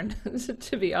pattern.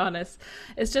 To be honest,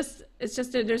 it's just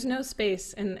there's no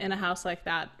space in a house like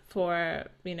that for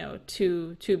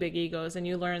two big egos, and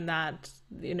you learn that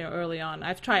early on.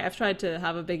 I've tried to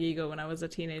have a big ego when I was a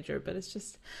teenager, but it's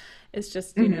just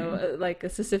Hmm. like a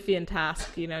Sisyphean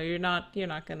task. You're not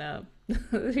gonna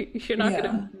you're not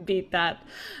gonna Yeah. beat that,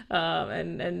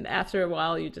 and after a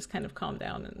while you just kind of calm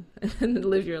down and, and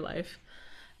live your life.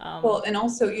 Well, and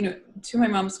also, to my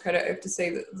mom's credit, I have to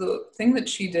say that the thing that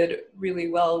she did really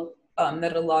well,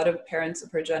 that a lot of parents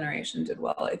of her generation did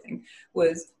well, I think,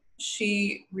 was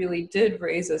she really did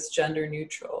raise us gender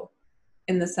neutral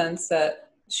in the sense that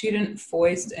she didn't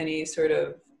foist any sort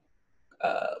of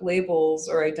labels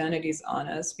or identities on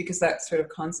us because that sort of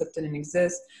concept didn't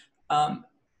exist. Um,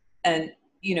 and,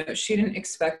 she didn't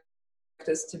expect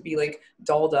us to be like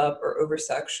dolled up or over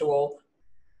sexual.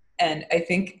 And I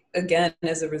think again,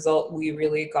 as a result, we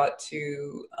really got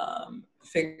to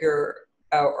figure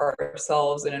out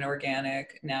ourselves in an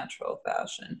organic, natural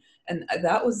fashion, and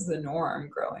that was the norm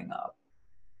growing up.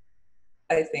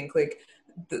 I think like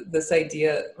this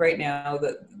idea right now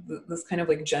that this kind of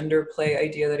like gender play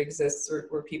idea that exists,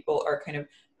 where people are kind of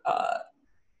uh,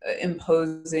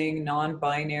 imposing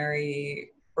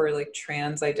non-binary or like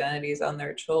trans identities on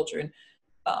their children,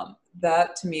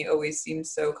 that to me always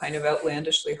seems so kind of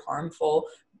outlandishly harmful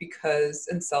because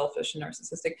and selfish and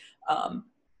narcissistic, um,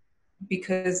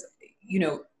 because you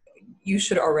know you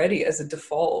should already as a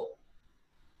default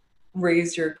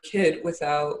raise your kid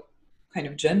without kind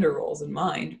of gender roles in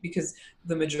mind because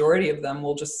the majority of them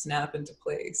will just snap into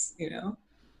place.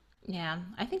 Yeah,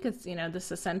 I think it's,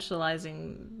 this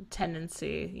essentializing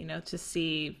tendency, to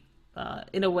see,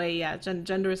 in a way, yeah,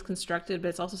 gender is constructed, but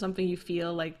it's also something you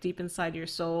feel like deep inside your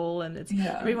soul. And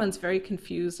Yeah. everyone's very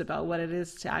confused about what it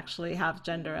is to actually have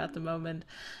gender at the moment.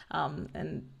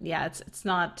 And yeah, it's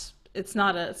not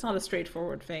a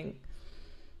straightforward thing.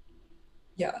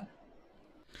 Yeah.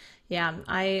 Yeah,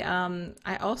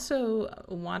 I also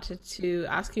wanted to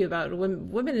ask you about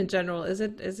women in general. Is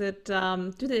it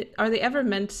are they ever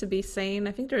meant to be sane?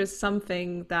 I think there is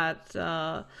something that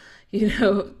you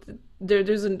know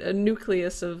there's a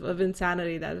nucleus of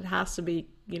insanity that it has to be.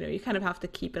 You kind of have to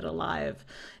keep it alive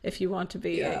if you want to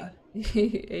be Yeah.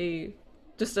 a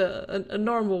just a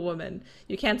normal woman.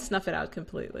 You can't snuff it out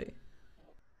completely.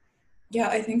 Yeah,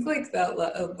 I think like that,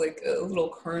 like a little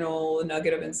kernel, a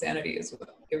nugget of insanity is what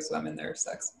gives women their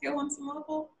sex appeal on some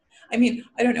level. I mean,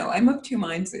 I don't know. I'm of two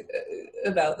minds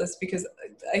about this because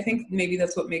I think maybe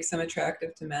that's what makes them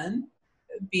attractive to men,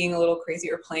 being a little crazy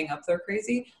or playing up their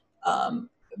crazy, um,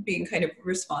 being kind of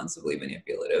responsibly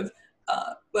manipulative.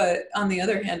 But on the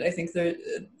other hand, I think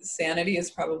the sanity is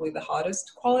probably the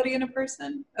hottest quality in a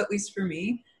person, at least for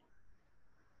me.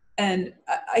 And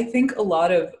I think a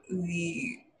lot of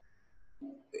the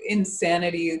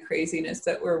insanity and craziness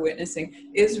that we're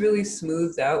witnessing is really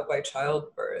smoothed out by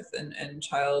childbirth and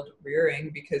child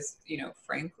rearing because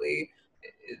frankly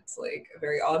it's like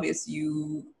very obvious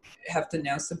you have to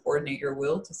now subordinate your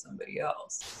will to somebody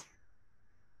else.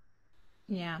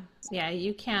 Yeah. Yeah.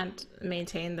 You can't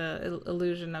maintain the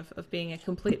illusion of being a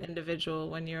complete individual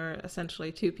when you're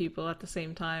essentially two people at the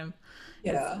same time.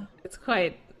 It's Yeah. it's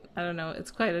quite, I don't know,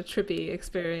 it's quite a trippy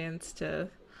experience to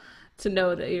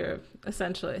know that you're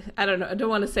essentially, I don't know, I don't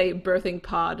want to say birthing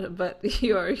pod, but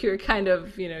you're kind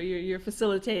of, you're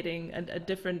facilitating a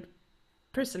different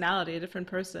personality, a different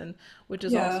person, which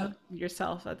is also Yeah.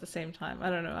 yourself at the same time. I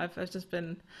don't know. I've just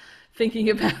been thinking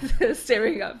about this,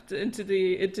 staring up into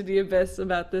the abyss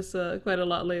about this quite a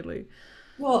lot lately.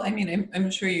 Well, I mean,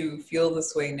 I'm sure you feel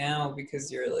this way now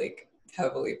because you're like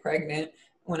heavily pregnant.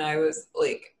 When I was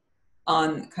like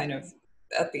on kind of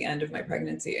at the end of my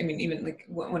pregnancy, I mean, even like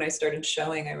when I started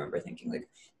showing, I remember thinking like,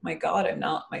 my God, I'm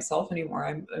not myself anymore.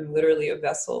 I'm literally a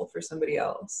vessel for somebody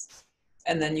else.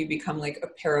 And then you become like a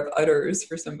pair of udders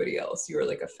for somebody else. You are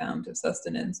like a fount of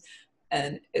sustenance.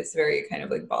 And it's very kind of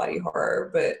like body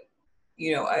horror, but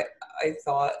I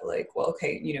thought like, well,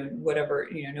 okay, whatever,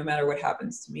 no matter what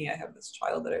happens to me, I have this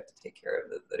child that I have to take care of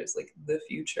that is like the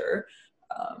future.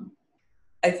 Um,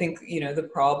 I think, the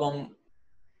problem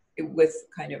with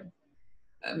kind of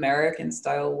American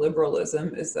style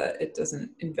liberalism is that it doesn't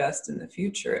invest in the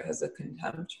future. It has a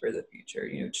contempt for the future.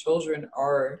 Children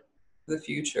are the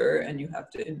future and you have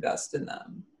to invest in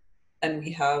them. And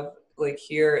we have like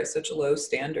here such low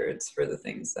standards for the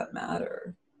things that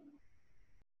matter.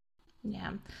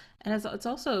 Yeah. And it's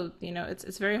also,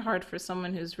 it's very hard for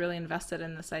someone who's really invested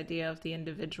in this idea of the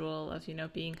individual, of,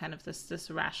 being kind of this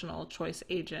rational choice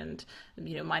agent,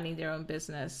 minding their own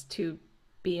business, to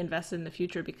be invested in the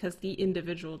future, because the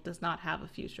individual does not have a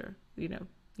future.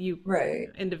 You Right.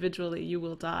 individually, you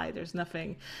will die. There's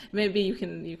nothing. Maybe you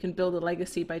can build a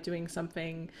legacy by doing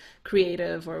something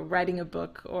creative, or writing a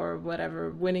book, or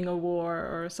whatever, winning a war,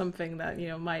 or something that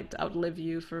might outlive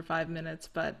you for 5 minutes.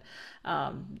 But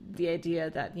the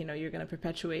idea that you're going to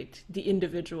perpetuate the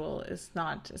individual is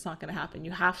not, it's not going to happen.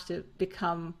 You have to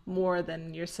become more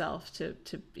than yourself to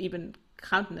even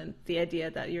countenance the idea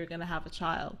that you're going to have a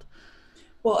child.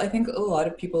 Well, I think a lot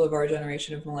of people of our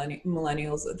generation of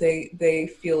millennials, they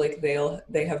feel like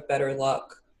they have better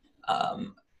luck,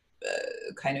 um,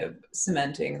 kind of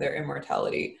cementing their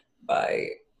immortality by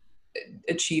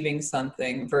achieving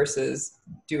something versus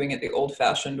doing it the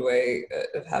old-fashioned way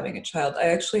of having a child. I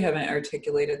actually haven't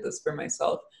articulated this for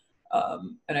myself,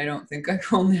 and I don't think I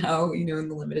will now. In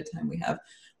the limited time we have,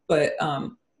 but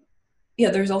yeah,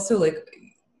 there's also like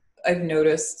I've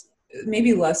noticed,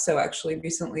 maybe less so actually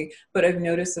recently, but I've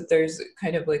noticed that there's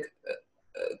kind of like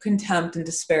contempt and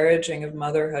disparaging of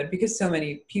motherhood because so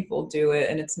many people do it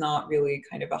and it's not really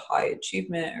kind of a high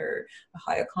achievement or a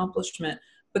high accomplishment.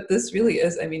 But this really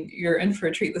is, I mean, you're in for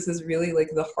a treat. This is really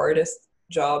like the hardest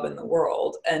job in the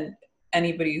world. And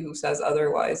anybody who says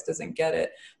otherwise doesn't get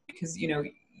it because,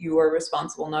 you are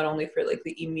responsible not only for like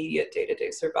the immediate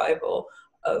day-to-day survival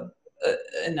of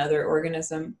another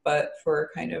organism, but for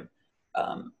kind of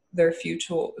their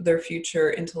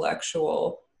future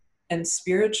intellectual and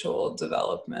spiritual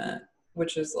development,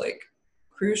 which is like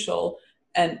crucial.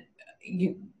 And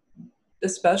you,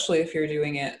 especially if you're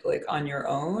doing it like on your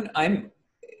own, I'm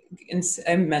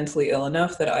mentally ill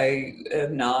enough that I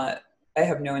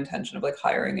have no intention of like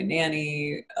hiring a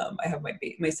nanny. I have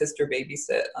my sister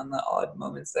babysit on the odd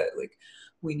moments that like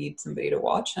we need somebody to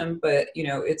watch him, but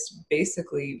it's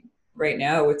basically right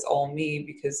now it's all me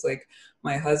because like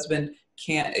my husband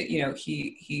can't.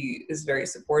 He is very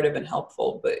supportive and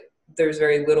helpful, but there's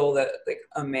very little that like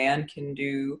a man can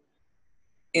do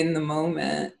in the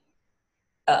moment,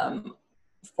 um,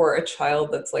 for a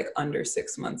child that's like under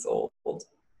 6 months old.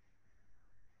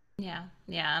 Yeah,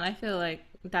 yeah, and I feel like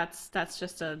that's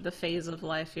just the phase of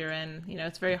life you're in.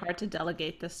 It's very hard to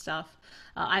delegate this stuff.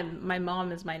 My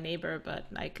mom is my neighbor, but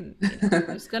I can,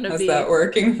 there's gonna How's that be,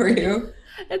 working for you?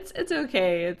 it's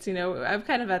okay. It's, I'm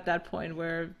kind of at that point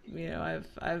where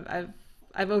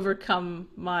I've overcome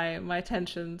my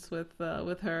tensions with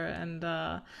her, and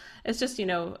it's just,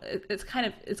 it's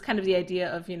kind of the idea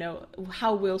of,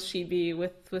 how will she be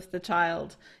with the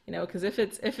child, because if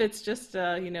it's just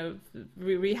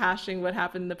rehashing what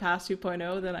happened in the past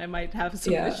 2.0, then I might have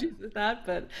some Yeah. issues with that.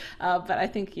 But I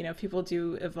think people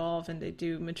do evolve and they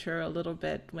do mature a little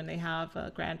bit when they have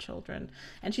grandchildren,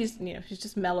 and she's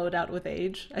just mellowed out with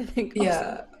age, I think, also.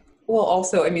 Yeah. Well,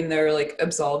 also, I mean, they're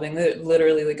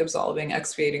literally like absolving,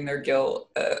 expiating their guilt,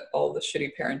 all the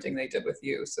shitty parenting they did with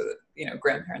you. So that,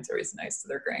 grandparents are always nice to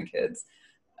their grandkids,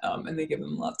 and they give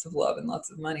them lots of love and lots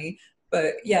of money.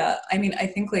 But yeah, I mean, I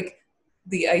think like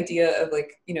the idea of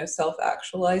like,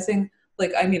 self-actualizing,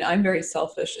 like, I mean, I'm very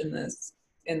selfish in this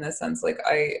sense. Like,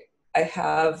 I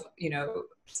have,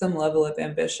 some level of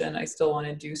ambition. I still want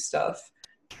to do stuff,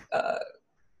 uh,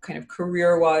 kind of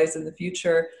career wise in the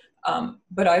future.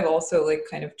 But I've also like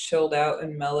kind of chilled out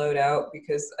and mellowed out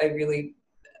because I really,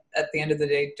 at the end of the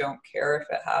day, don't care if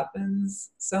it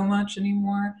happens so much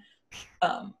anymore.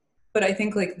 Um, but I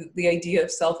think like the idea of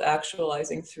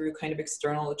self-actualizing through kind of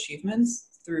external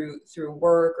achievements, through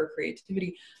work or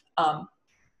creativity,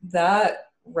 that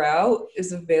route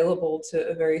is available to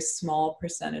a very small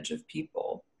percentage of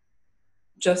people.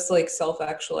 Just like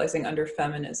self-actualizing under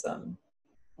feminism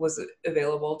was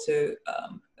available to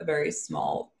a very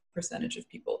small percentage of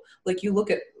people. Like you look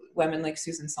at women like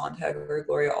Susan Sontag or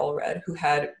Gloria Allred, who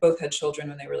had both had children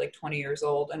when they were like 20 years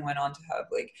old and went on to have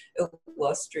like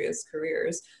illustrious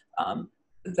careers.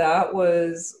 That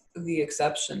was the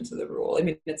exception to the rule. I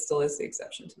mean, it still is the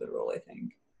exception to the rule, I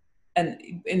think. And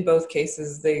in both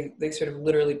cases, they sort of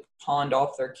literally pawned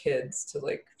off their kids to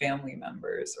like family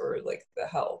members or like the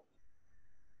help.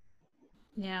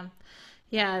 Yeah.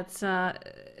 Yeah,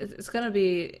 it's gonna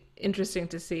be interesting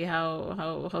to see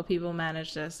how people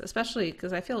manage this, especially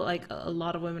because I feel like a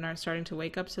lot of women are starting to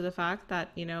wake up to the fact that,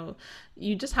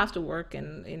 you just have to work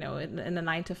in a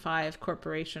 9 to 5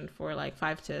 corporation for like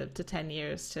 5 to 10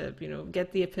 years to,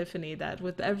 get the epiphany that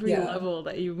with every Yeah, level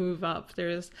that you move up,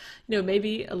 there's,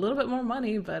 maybe a little bit more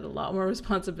money, but a lot more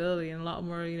responsibility and a lot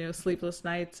more, sleepless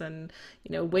nights. And,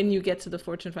 when you get to the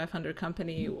Fortune 500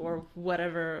 company or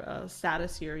whatever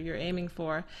status you're aiming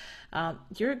for,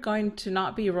 you're going to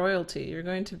not be royalty. You're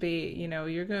going to be,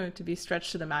 you're going to be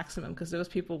stretched to the maximum because those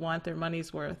people want their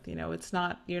money's worth. It's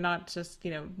not, you're not just,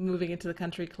 moving into the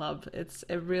country club. It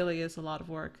really is a lot of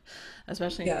work,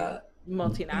 especially yeah.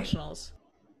 multinationals.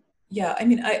 Yeah, I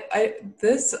mean,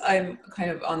 this I'm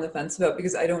kind of on the fence about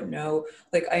because I don't know.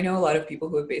 Like, I know a lot of people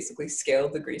who have basically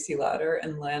scaled the greasy ladder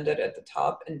and landed at the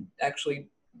top and actually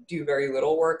do very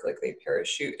little work. Like, they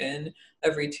parachute in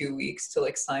every 2 weeks to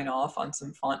like sign off on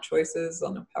some font choices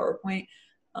on a PowerPoint.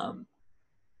 Um,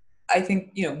 I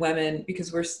think, women,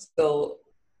 because we're still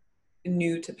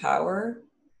new to power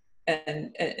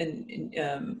and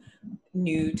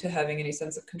new to having any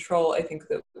sense of control, I think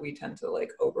that we tend to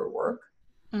like overwork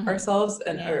Hmm. ourselves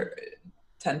and Yeah. or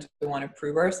tend to want to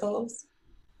prove ourselves.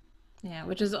 Yeah,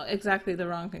 which is exactly the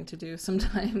wrong thing to do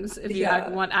sometimes if you Yeah,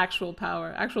 want actual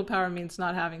power. Actual power means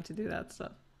not having to do that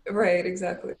stuff. right,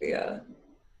 exactly. Yeah.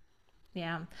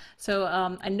 Yeah. So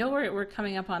I know we're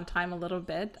coming up on time a little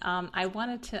bit. I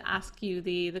wanted to ask you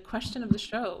the question of the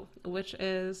show, which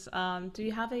is, do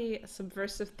you have a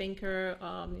subversive thinker,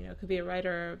 it could be a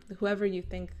writer, whoever you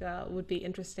think would be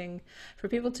interesting for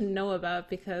people to know about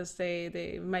because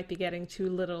they might be getting too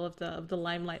little of the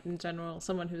limelight in general.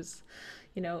 Someone who's,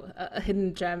 a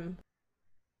hidden gem.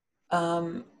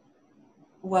 Um,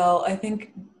 well, I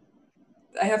think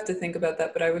I have to think about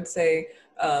that, but I would say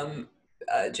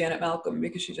Janet Malcolm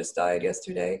because she just died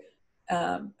yesterday,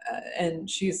 and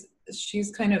she's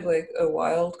kind of like a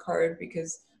wild card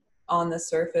because on the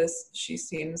surface she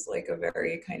seems like a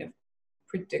very kind of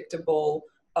predictable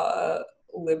uh,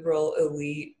 liberal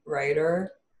elite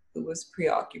writer who was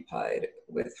preoccupied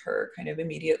with her kind of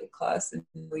immediate class and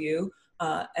milieu,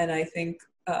 and I think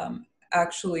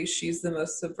actually she's the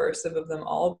most subversive of them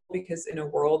all because in a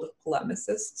world of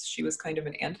polemicists she was kind of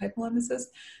an anti-polemicist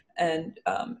and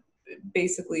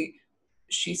basically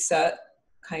she set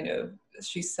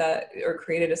she set or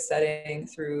created a setting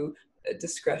through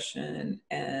discretion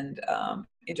and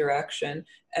interaction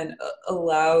and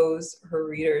allows her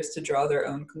readers to draw their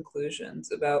own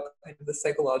conclusions about kind of the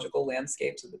psychological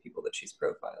landscapes of the people that she's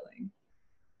profiling.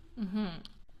 Hmm.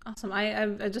 Awesome.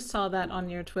 I just saw that on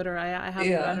your Twitter. I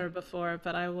haven't read Yeah. her before,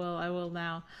 but I will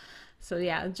now. So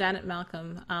yeah, Janet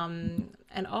Malcolm.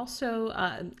 And also,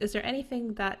 is there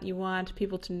anything that you want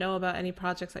people to know about any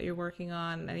projects that you're working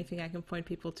on? Anything I can point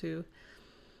people to?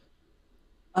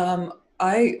 I'm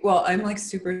like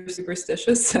super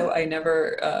superstitious, so I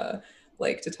never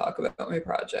like to talk about my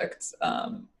projects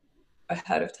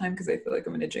ahead of time because I feel like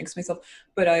I'm going to jinx myself.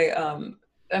 But I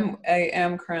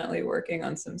am currently working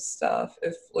on some stuff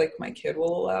if like my kid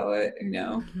will allow it.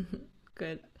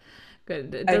 Good,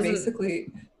 good. It I doesn't. basically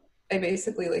I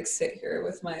basically like sit here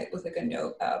with like a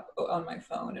note app on my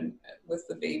phone and with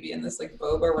the baby in this like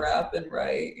boba wrap and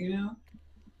write.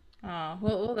 Oh,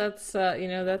 well, that's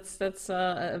that's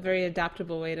a very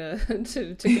adaptable way to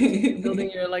to continue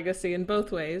building your legacy in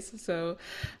both ways. So,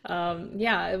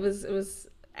 yeah, it was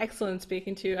excellent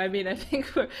speaking to you. I mean, I think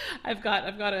I've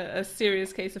got a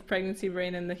serious case of pregnancy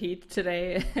brain in the heat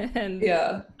today, and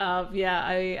Yeah. yeah,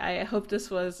 I hope this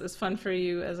was as fun for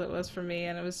you as it was for me,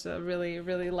 and it was really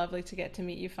really lovely to get to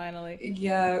meet you finally.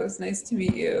 Yeah, it was nice to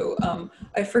meet you.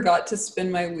 I forgot to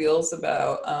spin my wheels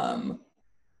about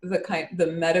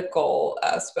the medical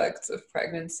aspects of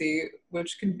pregnancy,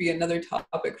 which can be another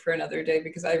topic for another day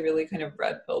because I really kind of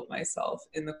red pilled myself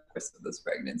in the course of this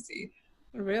pregnancy.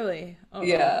 Really? Uh-oh.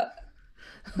 Yeah,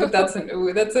 but that's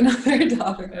another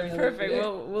topic for another Perfect. day.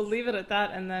 We'll leave it at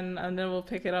that, and then we'll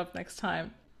pick it up next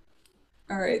time.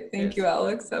 All right, thank you, Cheers.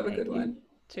 Alex. Have a good Thank you. one.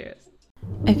 Cheers.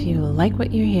 If you like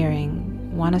what you're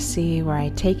hearing, want to see where I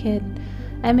take it,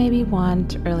 and maybe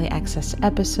want early access to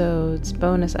episodes,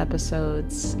 bonus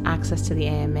episodes, access to the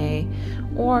AMA,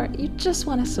 or you just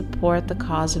want to support the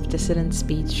cause of dissident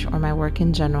speech or my work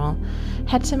in general,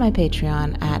 head to my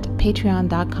Patreon at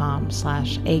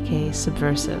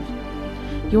patreon.com/aksubversive.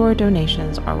 Your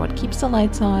donations are what keeps the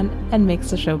lights on and makes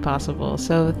the show possible,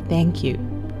 so thank you.